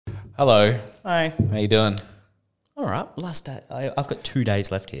Hello. Hi. How you doing? All right. Last day. I've got 2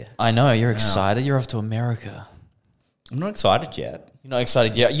 days left here. I know, you're excited. You're off to America. I'm not excited yet. You're not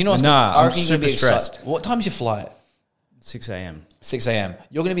excited yet? You know what's No, I I'm reckon you're gonna super be excited. stressed. What time's your flight? 6 a.m. 6 a.m.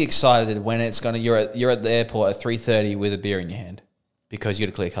 You're going to be excited when you're at the airport at 3:30 with a beer in your hand because you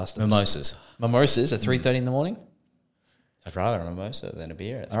got to clear customs. Mimosas at 3:30 in the morning? I'd rather a mimosa than a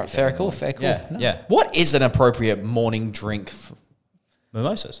beer. All right, fair call. Yeah, No. yeah. What is an appropriate morning drink?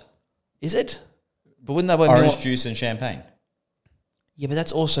 Mimosas. Is it? But wouldn't that be Orange more... juice and champagne. Yeah, but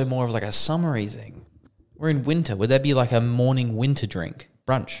that's also more of like a summery thing. We're in winter. Would that be like a morning winter drink?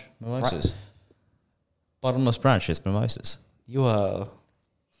 Brunch. Mimosas. Bottomless brunch is mimosas. You are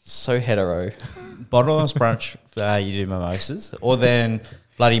so hetero. Bottomless brunch, you do mimosas. Or then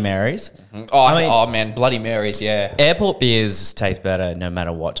Bloody Marys. Oh, man, Bloody Marys, yeah. Airport beers taste better no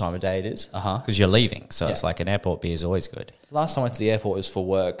matter what time of day it is. Because you're leaving. So it's like an airport beer is always good. Last time I went to the airport was for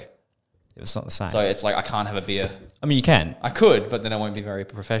work. It's not the same. So it's like I can't have a beer. I mean, you can. I could, but then I won't be very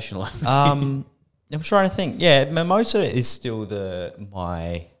professional. I'm trying to think. Yeah, mimosa is still I'm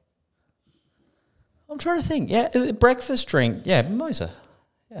trying to think. Yeah, breakfast drink. Yeah, mimosa.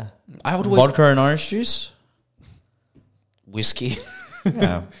 Yeah. I would Vodka and orange juice. Whiskey.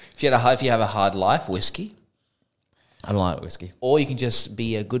 Yeah. If you have a hard life, whiskey. I don't like whiskey. Or you can just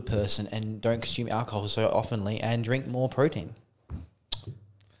be a good person and don't consume alcohol so oftenly and drink more protein.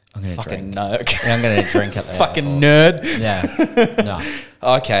 I'm going to Fucking drink. nerd. Yeah, I'm going to drink at the Fucking airport. nerd. Yeah. No.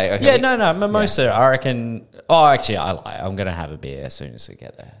 Okay. Yeah, no. Mimosa, I reckon. Oh, actually, I lie. I'm going to have a beer as soon as we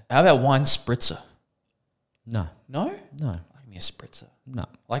get there. How about wine spritzer? No. No? No. Like me a spritzer. No. I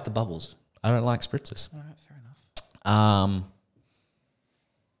like the bubbles. I don't like spritzers. All right, fair enough.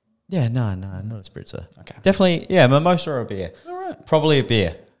 Yeah, no, not a spritzer. Okay. Definitely, yeah, mimosa or a beer. All right. Probably a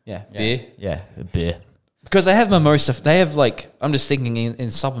beer. Yeah, beer. Yeah, a beer. Because they have mimosa. They have like, I'm just thinking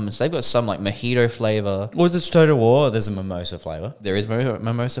in supplements, they've got some like mojito flavor. Or it's Total War, there's a mimosa flavour. There is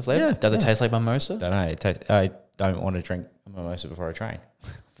mimosa flavor? Yeah, Does it taste like mimosa? Don't know. I don't want to drink a mimosa before I train.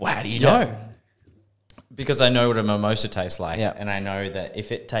 Wow, how do you know? Because I know what a mimosa tastes like. Yeah. And I know that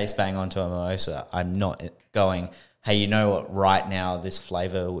if it tastes bang onto a mimosa, I'm not going, hey, you know what, right now this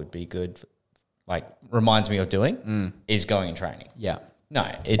flavour would be good, like reminds me of doing, is going and training. Yeah.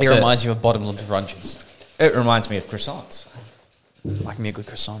 No. It reminds you of bottomless brunches. It reminds me of croissants. Like me a good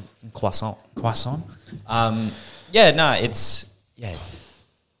croissant. Croissant. Yeah, no, it's,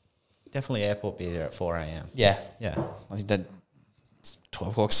 definitely airport beer at 4 a.m. Yeah. Yeah. I think that it's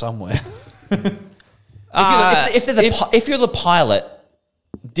 12 o'clock somewhere. If you're the pilot,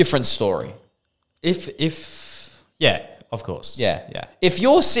 different story. Yeah, of course. Yeah. If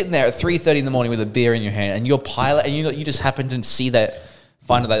you're sitting there at 3:30 in the morning with a beer in your hand and you're pilot and you just happen to see that,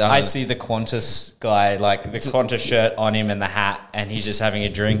 find that. I see the Qantas guy, like the Qantas shirt on him and the hat, and he's just having a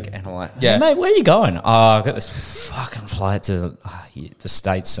drink, and I'm like, Yeah. mate, where are you going? Oh, I've got this fucking flight to the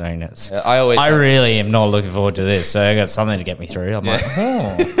States soon. I really am not looking forward to this, so I got something to get me through. I'm like,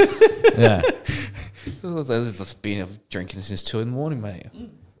 oh. Yeah. This has been drinking since 2 in the morning, mate.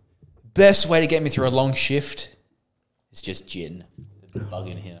 Best way to get me through a long shift is just gin. There's a bug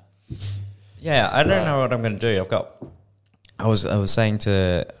in here. Yeah, I don't know what I'm going to do. I was saying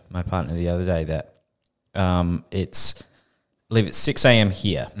to my partner the other day that it's 6 a.m.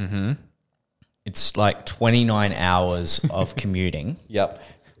 here. Mm-hmm. It's like 29 hours of commuting. Yep.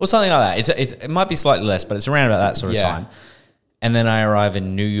 Or something like that. It might be slightly less, but it's around about that sort of time. And then I arrive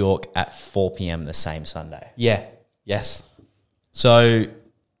in New York at 4 p.m. the same Sunday. Yeah. Yes. So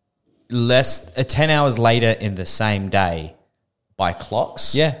 10 hours later in the same day by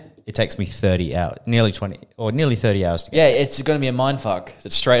clocks. Yeah. It takes me 30 hours, nearly 30 hours to get. Yeah, it's going to be a mindfuck.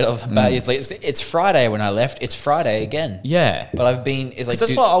 It's straight off the bat. It's like it's Friday when I left. It's Friday again. Yeah. But I've been... It's like,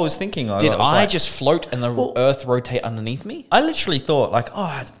 that's what I was thinking. Did I just float and the earth rotate underneath me? I literally thought like,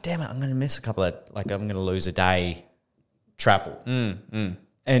 oh, damn it, I'm going to miss a couple of... Like, I'm going to lose a day travel.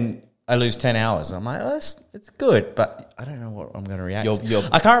 And I lose 10 hours. And I'm like, oh, it's good, but I don't know what I'm going to react to.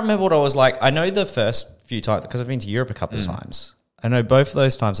 I can't remember what I was like. I know the first few times, because I've been to Europe a couple of times. I know both of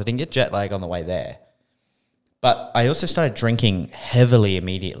those times I didn't get jet lag on the way there. But I also started drinking heavily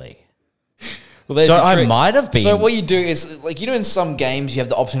immediately. Well, so I might have been... So what you do is, like, in some games you have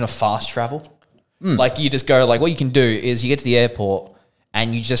the option of fast travel. Like, you just go, like, what you can do is you get to the airport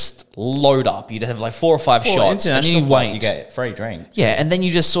and you just load up. You just have, like, 4 or 5 shots and then you wait. You get free drink. Yeah, and then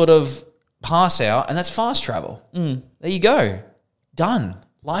you just sort of pass out and that's fast travel. There you go. Done.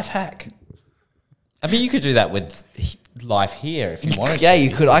 Life hack. I mean, you could do that with life here if you wanted to. Yeah,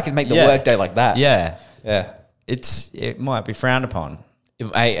 you could. I could make the work day like that. Yeah. Yeah. It might be frowned upon.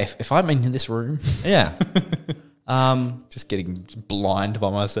 If I'm in this room. Yeah. Just getting blind by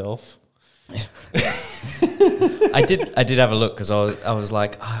myself. I did have a look because I was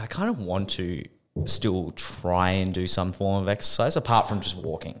like, I kind of want to still try and do some form of exercise apart from just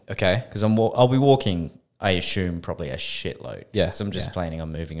walking. Okay. Because I'll be walking, I assume, probably a shitload. Yeah. So I'm just Yeah. planning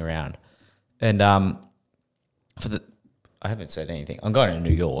on moving around. And I haven't said anything. I'm going to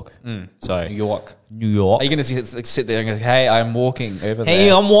New York. So New York. New York. Are you going to sit there and go, hey, I'm walking over there.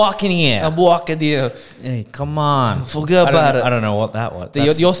 Hey, I'm walking here. I'm walking here. Hey, come on. Forget about it. I don't know what that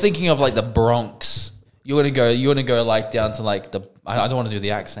was. You're thinking of like the Bronx. You're gonna go like down to like the. I don't want to do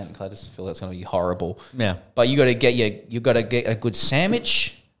the accent because I just feel that's gonna be horrible. Yeah. But you gotta get a good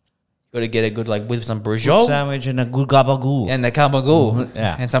sandwich. You gotta get a good like with some Good brujol sandwich and a good gabagool. and the kabagoo.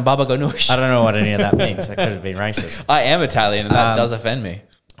 Yeah. And some baba ganoush. I don't know what any of that means. That could have been racist. I am Italian and that does offend me.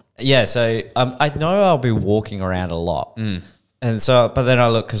 Yeah, so I know I'll be walking around a lot. And so, but then I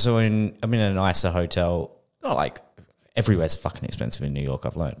look, because I'm in a nicer hotel, not like everywhere's fucking expensive in New York,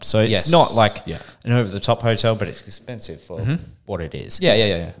 I've learned. So it's Yes. not like Yeah. an over-the-top hotel, but it's expensive for what it is.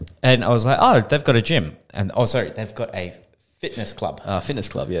 Yeah. And I was like, oh, they've got a gym. And, they've got a fitness club. Fitness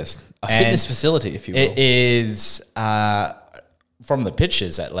club, yes. A And fitness facility, if you will. It is, from the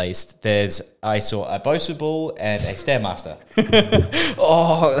pictures at least, I saw a Bosu ball and a Stairmaster.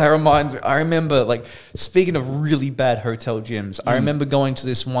 Oh, that reminds me. I remember, like, speaking of really bad hotel gyms, I remember going to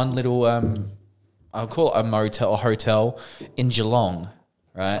this one little, I'll call it a motel or hotel in Geelong,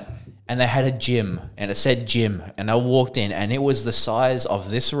 right? And they had a gym, and it said gym, and I walked in, and it was the size of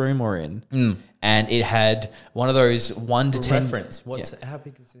this room we're in, and it had one of those 1 to 10 Reference. How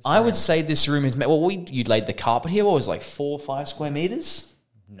big is this? I would say this room is you laid the carpet here. What was it, like 4 or 5 square meters?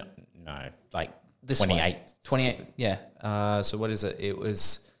 No, like This 28. way. 28. Yeah. So what is it?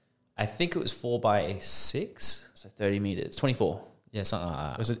 I think it was 4x6. So 30 meters. 24. Yeah, something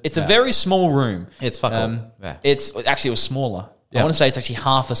like that. It's a very small room. It's fuck all. Yeah. It's actually it was smaller. Yeah. I want to say it's actually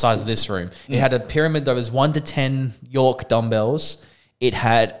half the size of this room. It had a pyramid that was 1 to 10 York dumbbells. It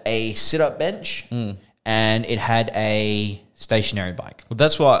had a sit-up bench, and it had a stationary bike. Well,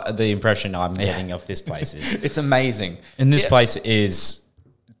 that's what the impression I'm getting of this place is. It's amazing. And this place is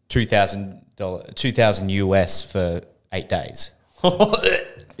 $2,000 US for 8 days.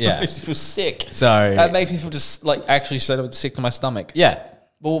 Yeah, makes me feel sick. So That makes me feel just like actually sick to my stomach. yeah.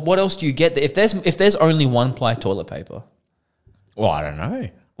 Well, what else do you get there? If there's only 1-ply toilet paper? Well, I don't know.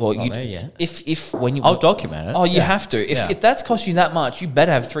 Well, Not you there yet. if when you I'll document it. Oh, you Yeah. have to. Yeah. If that's cost you that much, you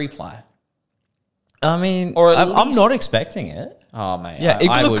better have 3-ply. I mean, Or at I'm least- not expecting it. Oh man, Yeah,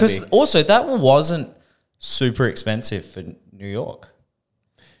 I would because be. also that one wasn't super expensive for New York.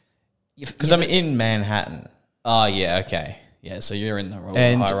 Because I'm in Manhattan. Oh yeah, okay, yeah. So you're in the where all the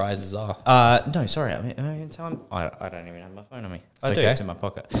And- high rises are. No, sorry. Am I in time? I don't even have my phone on me. I do. okay. It's in my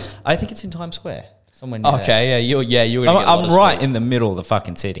pocket. I think it's in Times Square. Somewhere near there. Okay, yeah, you're. Gonna get a lot I'm of right sleep. in the middle of the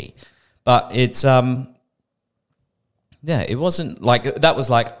fucking city, but it's yeah, it wasn't like that. Was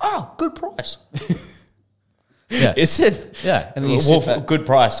like, oh, good price. Yeah, Is it? yeah, And then you well, sit back- good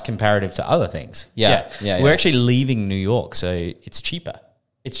price comparative to other things. Yeah. We're actually leaving New York, so it's cheaper.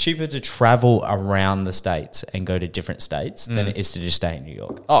 It's cheaper to travel around the states and go to different states than it is to just stay in New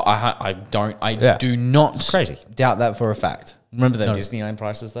York. Oh, I Yeah. do not Crazy. doubt that for a fact. Remember the Disneyland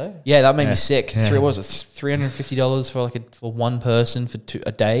prices though? Yeah, that made me sick. Yeah. What was it? $350 for for one person for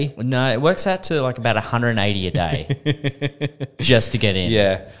a day. No, it works out to like about $180 a day just to get in.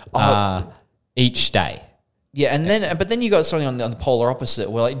 Yeah. Each day. Yeah, and then you got something on the polar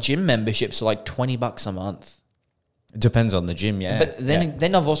opposite where like gym memberships are like $20 a month. It depends on the gym, yeah. But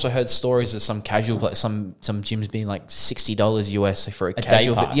then I've also heard stories of some casual some gyms being like $60 US for a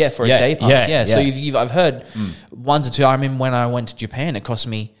casual day pass. Yeah, for Yeah, a day pass. yeah, So yeah. I've heard 1 to 2. I remember when I went to Japan, it cost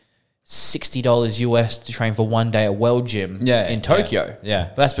me $60 US to train for 1 day at World Gym in Tokyo. Yeah.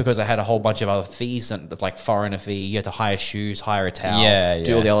 But that's because I had a whole bunch of other fees, like foreigner fee. You had to hire shoes, hire a towel,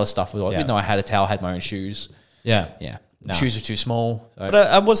 do all the other stuff. Even though I had a towel, I had my own shoes. Yeah. Yeah. No. Shoes are too small. So. But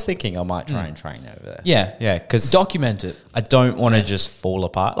I was thinking I might try and train over there. Yeah. Yeah, because Document it. I don't want to just fall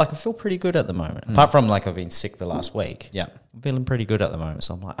apart. Like, I feel pretty good at the moment. Apart from, like, I've been sick the last week. Yeah. I'm feeling pretty good at the moment.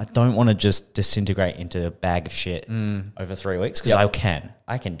 So I'm like, I don't want to just disintegrate into a bag of shit over 3 weeks because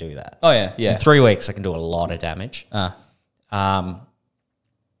I can do that. Oh, yeah. Yeah. In 3 weeks, I can do a lot of damage. Ah.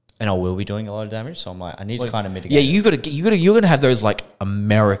 And I will be doing a lot of damage. So I'm like, I need to kind of mitigate. Yeah, you're gonna have those like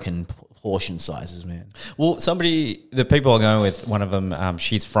American portion sizes, man. Well, the people I'm going with, one of them,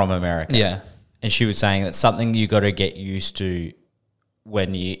 she's from America. Yeah. And she was saying that's something you got to get used to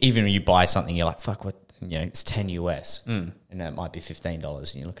when you buy something, you're like, fuck, what? it's 10 US, and that might be $15,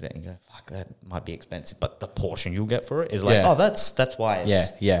 and you look at it and you go, fuck, that might be expensive, but the portion you'll get for it is like, that's why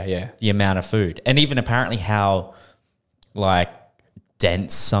it's the amount of food. And even apparently how like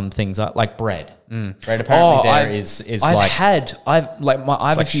dense some things are, like bread. Bread apparently I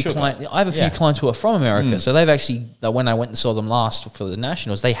have a few clients who are from America, so they've actually, when I went and saw them last for the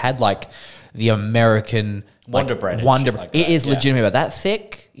Nationals, they had like the American Wonder bread. It is legitimate, but that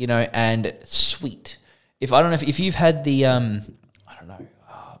thick, and sweet. If you've had the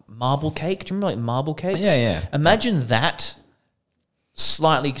marble cake. Do you remember like marble cakes? Yeah. Imagine that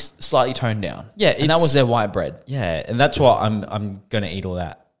slightly toned down. Yeah, and that was their white bread. Yeah, and that's what I'm gonna eat all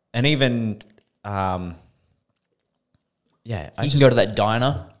that. And even you can go to that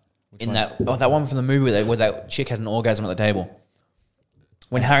diner that one from the movie where that chick had an orgasm at the table.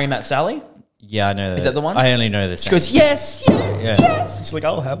 When Harry met Sally. Yeah, I know that. Is that the one? I only know this. She goes, yes. She's like,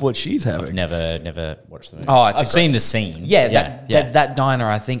 I'll have what she's having. I've never watched the movie. Oh, I've seen the scene. Yeah, that diner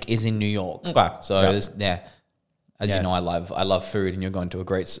I think is in New York. Okay. So as you know, I love food, and you're going to a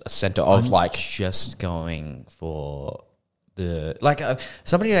great center of just going for the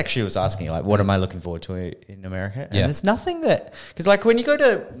somebody actually was asking what am I looking forward to in America? And there's nothing that, because when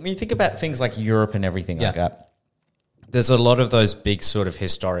you think about things like Europe and everything like that. There's a lot of those big sort of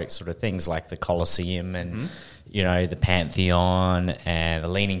historic sort of things like the Colosseum and, the Pantheon and the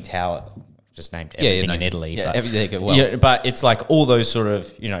Leaning Tower. Just named everything in Italy. Yeah, everything. But it's like all those sort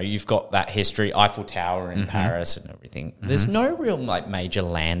of, you've got that history, Eiffel Tower in Paris and everything. There's no real major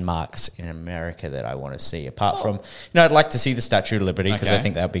landmarks in America that I want to see apart from, I'd like to see the Statue of Liberty because I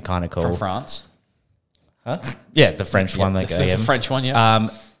think that would be kind of cool. From France? Huh? Yeah, the French one. The French one, yeah.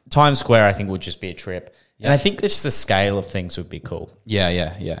 Times Square I think would just be a trip. Yeah. And I think just the scale of things would be cool.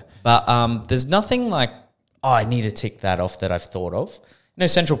 Yeah. But there's nothing like, I need to tick that off that I've thought of.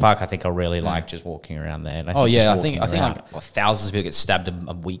 Central Park I think I really like just walking around there. And I think like thousands of people get stabbed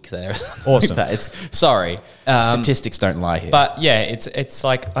a week there. Awesome. Statistics don't lie here. But yeah, it's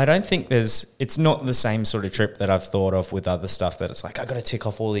like, I don't think it's not the same sort of trip that I've thought of with other stuff that it's like, I got to tick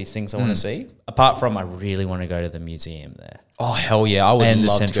off all these things I want to see. Apart from I really want to go to the museum there. Oh, hell yeah. I would love to the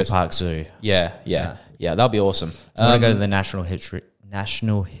Central Park Zoo. Yeah, that'll be awesome. I want to go to the National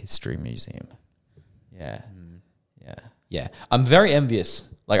History Museum. Yeah. I'm very envious.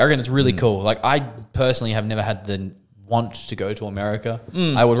 I reckon it's really cool. I personally have never had the want to go to America.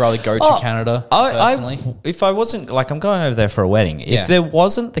 I would rather go to Canada, personally. If I wasn't, I'm going over there for a wedding. If there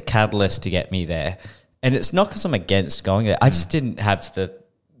wasn't the catalyst to get me there, and it's not because I'm against going there, I just didn't have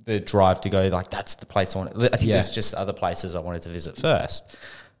the drive to go, that's the place I want. I think there's just other places I wanted to visit first.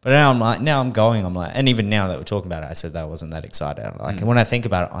 But now I'm going, and even now that we're talking about it, I said that I wasn't that excited. And when I think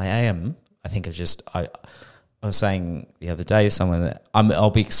about it, I think of just, I was saying the other day to someone that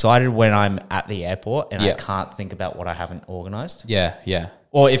I'll be excited when I'm at the airport and I can't think about what I haven't organised. Yeah.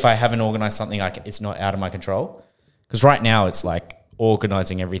 Or if I haven't organised something, it's not out of my control. Because right now it's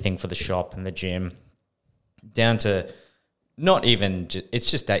organising everything for the shop and the gym down to not even,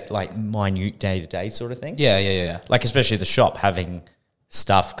 it's just minute day-to-day sort of thing. Yeah. Especially the shop having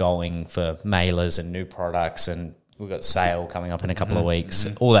stuff going for mailers and new products, and we've got sale coming up in a couple of weeks,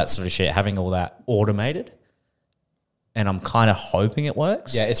 all that sort of shit, having all that automated. And I'm kind of hoping it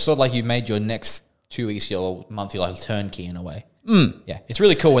works. Yeah, it's sort of like you made your next 2 weeks, your monthly turnkey in a way. Yeah, it's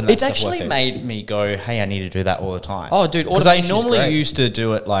really cool when that stuff works. It's actually made me go, hey, I need to do that all the time. Oh, dude, because I normally used to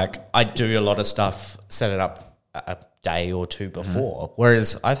do it I do a lot of stuff, set it up a day or two before,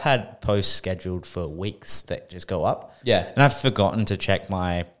 whereas I've had posts scheduled for weeks that just go up. Yeah. And I've forgotten to check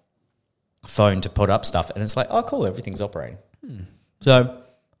my phone to put up stuff, and it's like, oh, cool, everything's operating. So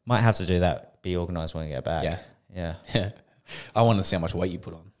might have to do that, be organised when I get back. Yeah. I want to see how much weight you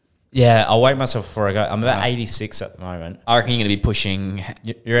put on. Yeah, I'll weigh myself before I go. I'm about 86 at the moment. I reckon you're going to be pushing.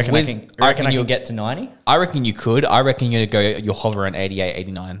 You reckon I can get to 90? I reckon you could. I reckon you'll hover around 88,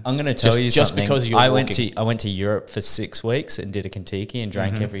 89. I'm going to tell you something. Just because I went to Europe for 6 weeks and did a Kentucky and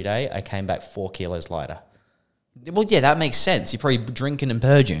drank every day. I came back 4 kilos lighter. Well, yeah, that makes sense. You're probably drinking and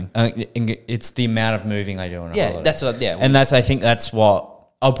purging. It's the amount of moving I do on a holiday. And I think that's what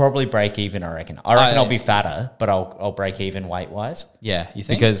I'll probably break even. I reckon I'll be fatter, but I'll break even weight wise. Yeah, you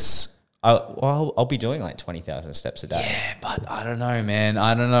think? Because I'll be doing 20,000 steps a day. Yeah, but I don't know, man.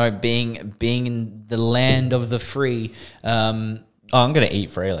 I don't know. Being in the land of the free. I'm going to eat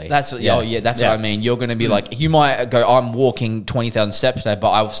freely. That's what I mean. You're going to be you might go, I'm walking 20,000 steps today,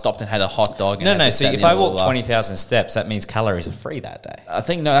 but I've stopped and had a hot dog. No. So if I walk 20,000 steps, that means calories are free that day. I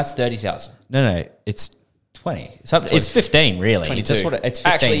think, no, that's 30,000. No, it's 20. So it's 15, really. 22. That's what it's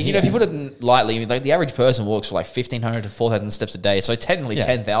 15. Actually, you know, if you put it lightly, like the average person walks for like 1,500 to 4,000 steps a day. So technically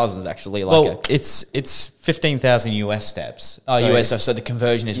 10,000 is actually like it's 15,000 US steps. Oh, US. So the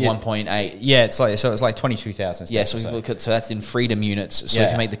conversion is 1.8. Yeah, it's like 22,000 steps. Yeah, so we look at, so that's in freedom units. So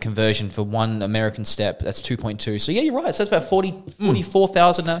if you make the conversion for one American step, that's 2.2. So yeah, you're right. So that's about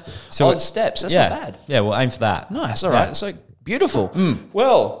 44,000 odd steps. That's not bad. Yeah, we'll aim for that. Nice. All right. So beautiful.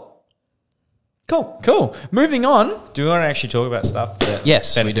 Well. Cool. Moving on. Do we want to actually talk about stuff that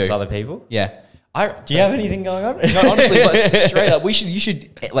benefits we do. Other people? Yeah. Do you have anything going on? No, honestly, but straight up, you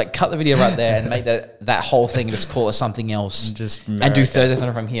should like cut the video right there and make that whole thing and just call it something else. And do Thursday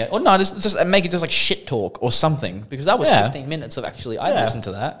Thunder from here. Or no, just make it just like shit talk or something, because that was 15 minutes of actually I listened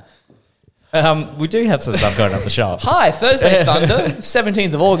to that. We do have some stuff going on the shop. Hi, Thursday Thunder,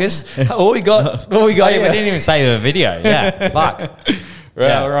 17th of August. What we got? We didn't even say the video. Yeah, fuck.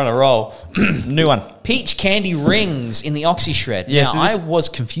 We're on a roll. New one. Peach candy rings in the Oxy Shred. Yes, I was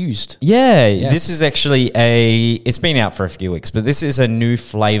confused. Yeah, this is actually it's been out for a few weeks, but this is a new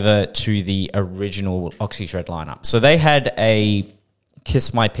flavor to the original Oxy Shred lineup. So they had a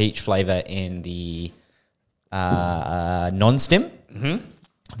Kiss My Peach flavor in the non-stim. Mm-hmm.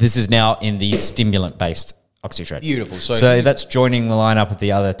 This is now in the stimulant-based Oxy Shred. Beautiful. So that's joining the lineup of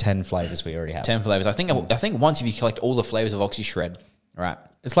the other 10 flavors we already have. 10 flavors. I think once if you collect all the flavors of Oxy Shred, right?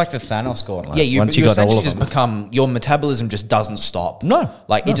 It's like the Thanos gauntlet. Yeah, once you got all of just them. become, your metabolism just doesn't stop. No.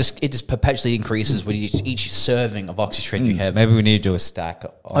 It just perpetually increases with each serving of Oxy Shred you have. Maybe we need to do a stack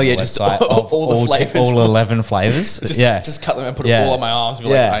on the just website of all the flavors. All 11 flavors. Just cut them and put them all on my arms and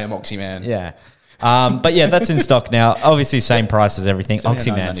be like, I am Oxy Man. Yeah. But yeah, that's in stock now. Obviously, same price as everything.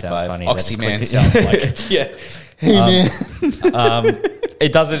 Oxy Man sounds funny. Oxy Man sounds like yeah. Hey man.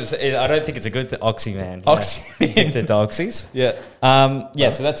 It doesn't. I don't think it's a good Oxy Man. Oxy Man. Addicted to oxys. Yeah.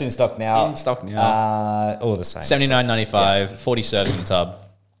 So that's in stock now. All the same. $79.95. 40 serves in a tub.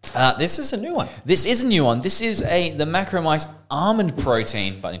 This is a new one. This is a new one. This is the Macromyce almond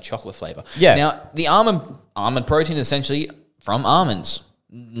protein, but in chocolate flavor. Yeah. Now the almond protein is essentially from almonds.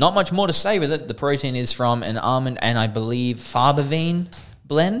 Not much more to say with it. The protein is from an almond and I believe fava bean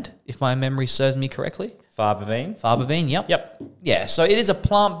blend, if my memory serves me correctly. Fava bean. Fava bean, yep. Yeah, so it is a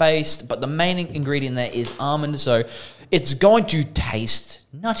plant-based, but the main ingredient there is almond, so it's going to taste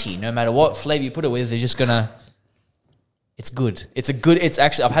nutty. No matter what flavor you put it with, they're just going to... It's good. It's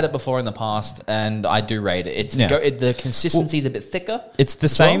actually... I've had it before in the past, and I do rate it. The consistency is a bit thicker. It's the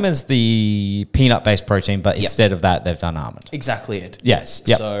same as the peanut-based protein, but instead of that, they've done almond. Exactly it. Yes.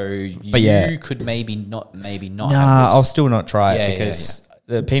 Yep. So you could maybe not have this. I'll still not try it because...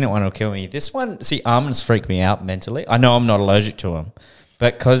 The peanut one will kill me. This one, see, almonds freak me out mentally. I know I'm not allergic to them,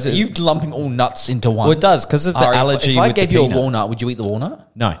 but because you lumping all nuts into one. Well, it does because of the allergy. If I gave you a walnut, would you eat the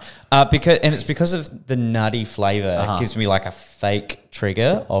walnut? No, it's because of the nutty flavor. It gives me like a fake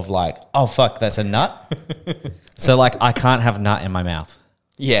trigger of like, oh fuck, that's a nut. So like, I can't have nut in my mouth.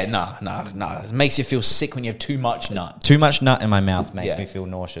 Yeah, no. It makes you feel sick when you have too much nut. Too much nut in my mouth makes me feel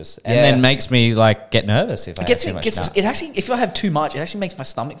nauseous, and then makes me like get nervous if I have too much nut. It actually, if I have too much, it actually makes my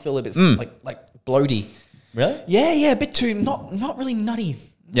stomach feel a bit like bloaty. Really? Yeah, a bit too not really nutty.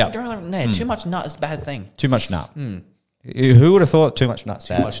 Yeah, too much nut is a bad thing. Too much nut. Who would have thought too much nut's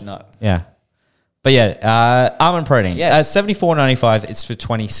bad? Too much nut. Yeah. But yeah, almond protein. Yes. $74.95. It's for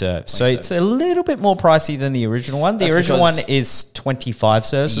 20 serves. So it's a little bit more pricey than the original one. The original one is 25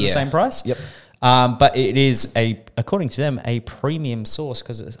 serves for the same price. Yep. But it is, according to them, a premium sauce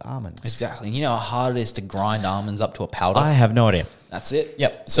because it's almonds. Exactly. And you know how hard it is to grind almonds up to a powder? I have no idea. That's it.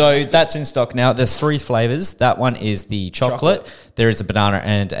 Yep. So that's in stock now. There's 3 flavors. That one is the chocolate. There is a banana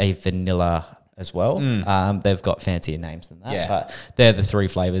and a vanilla as well. They've got fancier names than that, but they're the 3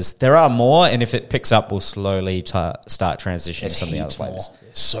 flavors. There are more, and if it picks up, we'll slowly start transitioning some of the other flavors.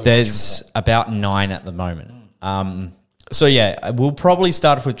 There's about 9 at the moment. So yeah, we'll probably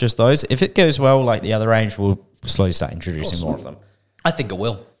start off with just those. If it goes well, like the other range, we'll slowly start introducing more of them. I think it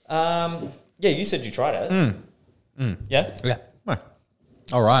will. Yeah, you said you tried it. Yeah? Yeah. Oh.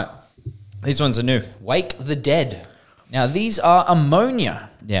 All right. These ones are new. Wake the Dead. Now, these are ammonia.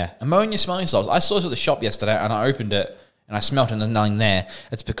 Yeah. Ammonia smelling salts. I saw this at the shop yesterday and I opened it and I smelt it and there's nothing there.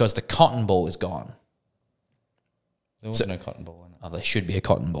 It's because the cotton ball is gone. There was no cotton ball in it. Oh, there should be a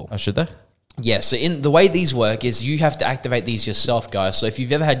cotton ball. Oh, should there? Yeah, so in the way these work is you have to activate these yourself, guys. So if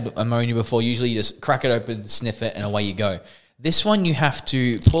you've ever had ammonia before, usually you just crack it open, sniff it, and away you go. This one you have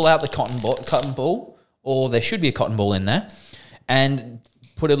to pull out the cotton ball, or there should be a cotton ball in there, and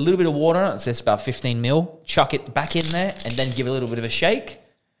put a little bit of water in it. It's about 15 mil. Chuck it back in there, and then give it a little bit of a shake,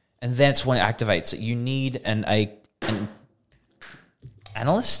 and that's when it activates it. You need an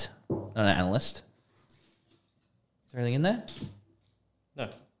analyst, not an analyst. there anything in there? No.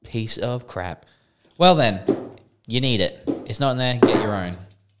 Piece of crap. Well then, you need it. It's not in there. Get your own.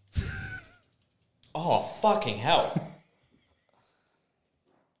 Oh, fucking hell.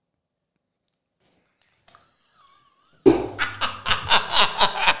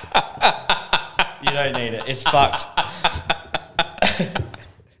 You don't need it. It's fucked.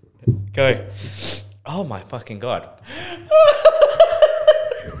 Go. Oh my fucking God.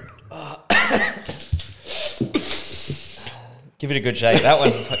 Give it a good shake. That one.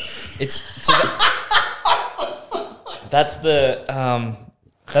 That's the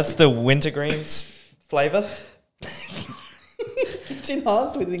wintergreens flavour. It's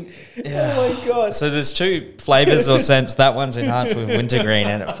enhanced with yeah. Oh my God. So there's two flavours or scents. That one's enhanced with wintergreen,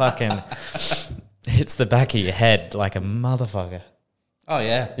 and it fucking hits the back of your head like a motherfucker. Oh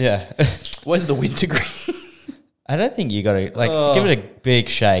yeah. Yeah. Where's the wintergreen? I don't think you got to give it a big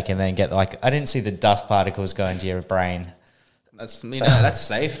shake and then get I didn't see the dust particles go into your brain. That's that's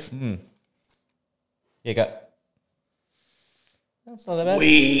safe. You go. That's not that bad.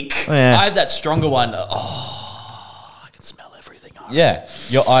 Weak. Oh, yeah. I have that stronger one. Oh, I can smell everything. Yeah,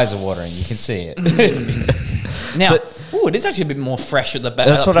 your eyes are watering. You can see it. Now, it is actually a bit more fresh at the back.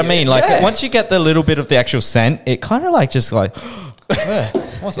 That's what I mean. Once you get the little bit of the actual scent, it kind of just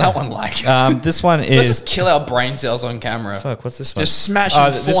what's that one like? This one is. Let's just kill our brain cells on camera. Fuck, what's this one? Just smashing.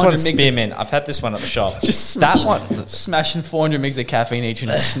 This one's spearmint. I've had this one at the shop. Just that one, smashing 400 mgs of caffeine each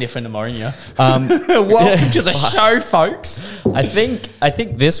and sniffing ammonia. Welcome to the show, folks. I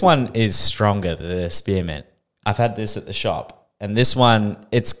think this one is stronger than the spearmint. I've had this at the shop. And this one,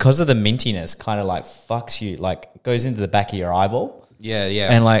 it's because of the mintiness, kind of fucks you, goes into the back of your eyeball. Yeah,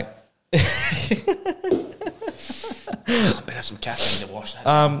 yeah. And I better have some caffeine to wash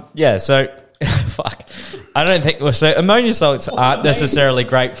that. Yeah, so, fuck. I don't think, so ammonia salts aren't necessarily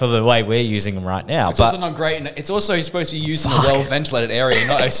great for the way we're using them right now. It's also not great. And it's also supposed to be used in a well-ventilated area,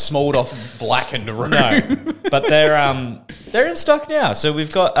 not a smalled off, blackened room. No, but they're in stock now. So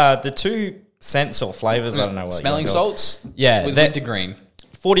we've got the two scents or flavors. I don't know what smelling salts. Yeah, with wintergreen.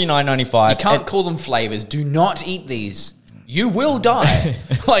 $49.95. You can't call them flavors. Do not eat these. You will die.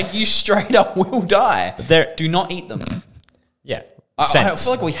 You straight up will die. Do not eat them. Yeah, I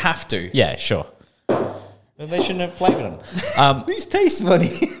feel like we have to. Yeah, sure. Well, they shouldn't have flavored them. These taste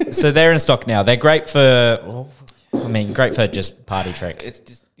funny. So they're in stock now. They're great for. Great for just party trick. It's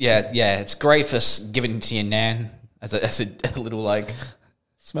just, yeah. It's great for giving to your nan as a little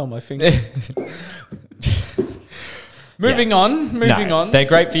smell my finger. Moving on. They're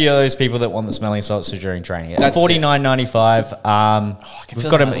great for those people that want the smelling salts during training. That's $49.95. We've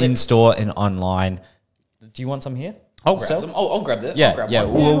got them in store and online. Do you want some here? I'll grab some. I'll grab that. Yeah, I'll grab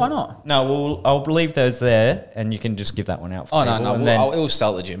one. Why not? No, I'll leave those there, and you can just give that one out. For no. It will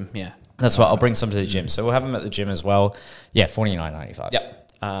sell at the gym. Yeah, that's right. I'll bring some to the gym, so we'll have them at the gym as well. Yeah, $49.95. Yep.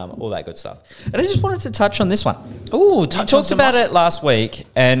 All that good stuff. And I just wanted to touch on this one. Ooh, we talked about it last week,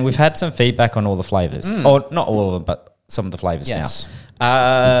 and we've had some feedback on all the flavors, or not all of them, but some of the flavors now.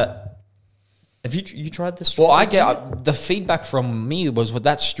 Have you tried this? Well, I get the feedback from me was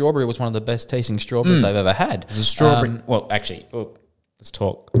that strawberry was one of the best tasting strawberries I've ever had. The strawberry. Let's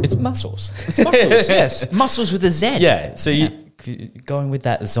talk. It's mussels. It's mussels. Yes, mussels with a Z. Yeah. So you going with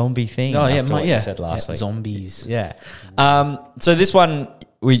that zombie thing? Oh yeah, you said last week. Zombies. Yeah. So this one,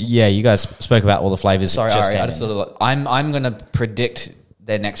 you guys spoke about all the flavors. Sorry, Ari, I just thought I'm going to predict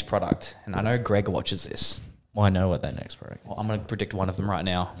their next product, and I know Greg watches this. Well, I know what their next product is. Well, I'm going to predict one of them right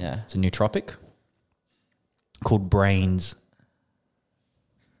now. Yeah. It's a nootropic called Brains.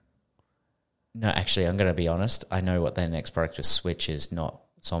 No, actually, I'm going to be honest. I know what their next product is. Switch is not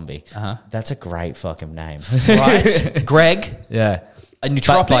zombie. That's a great fucking name. Right? Greg? Yeah. A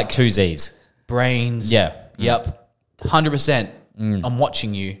nootropic? But two Z's. Brains. Yeah. Yep. 100%. I'm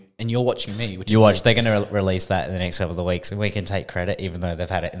watching you, and you're watching me. Which They're going to release that in the next couple of weeks, and we can take credit, even though they've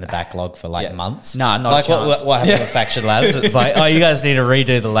had it in the backlog for months. Nah, not a chance. What happened with Faction Labs? It's you guys need to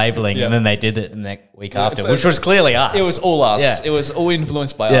redo the labeling, and then they did it the next week after, which was clearly us. It was all us. Yeah. It was all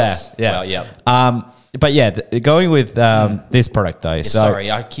influenced by us. Yeah. Well, yeah. But yeah, going with this product though.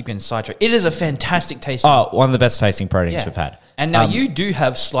 Sorry, I keep getting sidetracked. It is a fantastic tasting. One of the best tasting proteins we've had. And now you do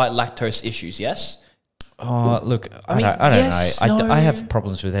have slight lactose issues, yes? Oh, look, I don't know. I have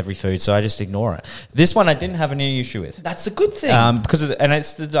problems with every food, so I just ignore it. This one I didn't have any issue with. That's a good thing. Because and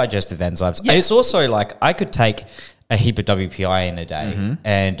it's the digestive enzymes. Yeah. It's also I could take a heap of WPI in a day,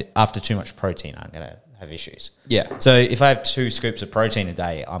 and after too much protein, I'm going to have issues. Yeah. So if I have 2 scoops of protein a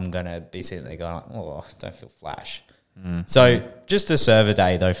day, I'm going to be sitting there going, I don't feel flash. So just a serve a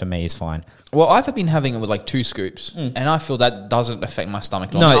day, though, for me is fine. Well, I've been having it with like 2 scoops, and I feel that doesn't affect my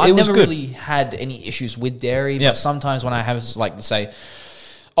stomach. No, I've it was never good. really had any issues with dairy, Yep. but sometimes when I have, like, say,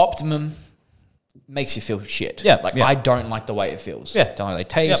 Optimum makes you feel shit. Yeah, Like, yeah. I don't like the way it feels. Yeah. Don't like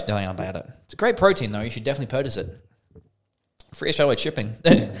the taste, Yep. don't like about it. It's a great protein, though. You should definitely purchase it. Free Australia shipping.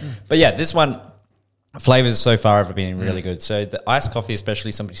 But yeah, this one, flavors so far have been really good. So the iced coffee,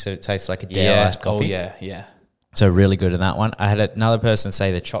 especially, somebody said it tastes like a Dare iced coffee. Yeah. So really good in that one. I had another person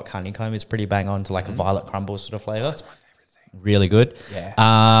say the choc honeycomb is pretty bang on to like a violet crumble sort of flavor. That's my favorite thing. Really good. Yeah.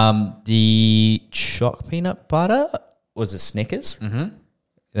 The choc peanut butter was a Snickers. Mm-hmm.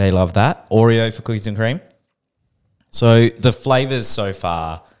 They love that. Oreo for cookies and cream. So the flavors so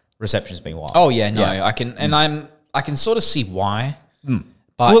far, reception's been wild. Oh, yeah, no. I can, and I can sort of see why.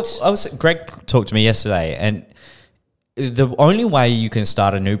 But Well, Greg talked to me yesterday, and the only way you can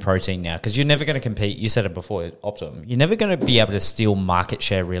start a new protein now, because you're never going to compete, you said it before, Optimum, you're never going to be able to steal market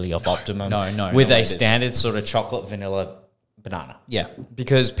share really off Optimum with a standard sort of chocolate vanilla banana. yeah.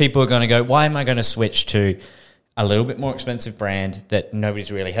 Because people are going to go, why am I going to switch to a little bit more expensive brand that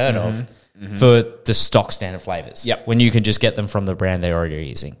nobody's really heard of for the stock standard flavors? Yep. When you can just get them from the brand they're already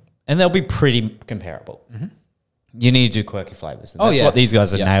using. And they'll be pretty comparable. You need to do quirky flavors. And that's what these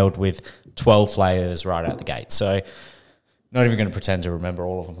guys have nailed with 12 flavors right out the gate. So not even going to pretend to remember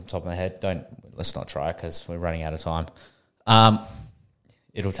all of them on top of my head. Let's not try because we're running out of time.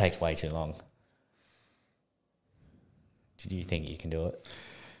 It'll take way too long. Do you think you can do it?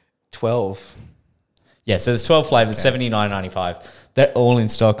 12. Yeah, so there's 12 flavors, $79.95. They're all in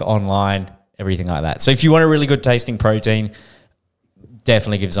stock online, everything like that. So if you want a really good tasting protein,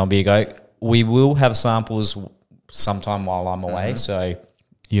 definitely give Zombie a go. We will have samples sometime while I'm away, so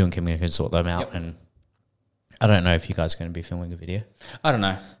you and Kim can sort them out. And I don't know if you guys are going to be filming a video. I don't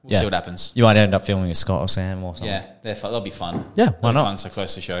know. We'll see what happens. You might end up filming a Scott or Sam or something. Yeah, they'll be fun. Yeah, why They'll be not? fun so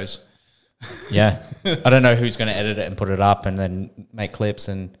close to shows. Yeah. I don't know who's going to edit it and put it up and then make clips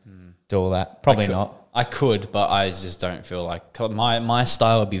and do all that. Probably not. I could, but I just don't feel like my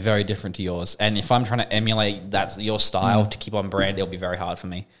style would be very different to yours. And if I'm trying to emulate that's your style to keep on brand, it'll be very hard for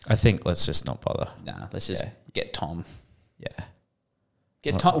me. I think let's just not bother. Nah, let's just get Tom. Yeah.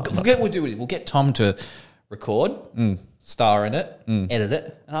 Get Tom. We'll get Tom to record, star in it, edit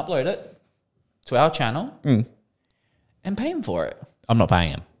it, and upload it to our channel, and pay him for it. I'm not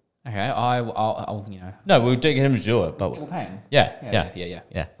paying him. Okay, I'll No, we'll get him to do it, but we'll pay him.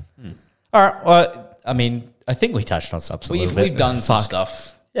 Yeah. All right. Well, I mean, I think we touched on Supps a little bit. We've done some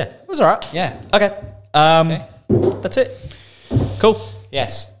stuff. Yeah, it was all right. Yeah. Okay. Okay. That's it. Cool.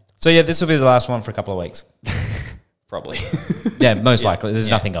 Yes. So yeah, this will be the last one for a couple of weeks. Probably. Yeah, most likely. There's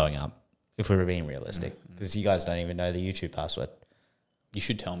nothing going up, if we were being realistic, because you guys don't even know the YouTube password. You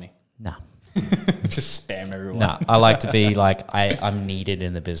should tell me. No. Just spam everyone. No, I like to be like I'm needed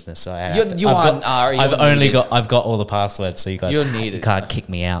in the business, so I've got all the passwords, so you guys can't kick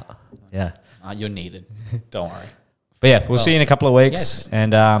me out. Yeah, you're needed. Don't worry. But yeah, we'll see you in a couple of weeks, Yes.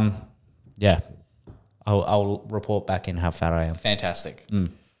 and yeah, I'll report back in how fat I am. Fantastic. All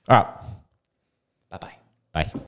right, Bye-bye. bye.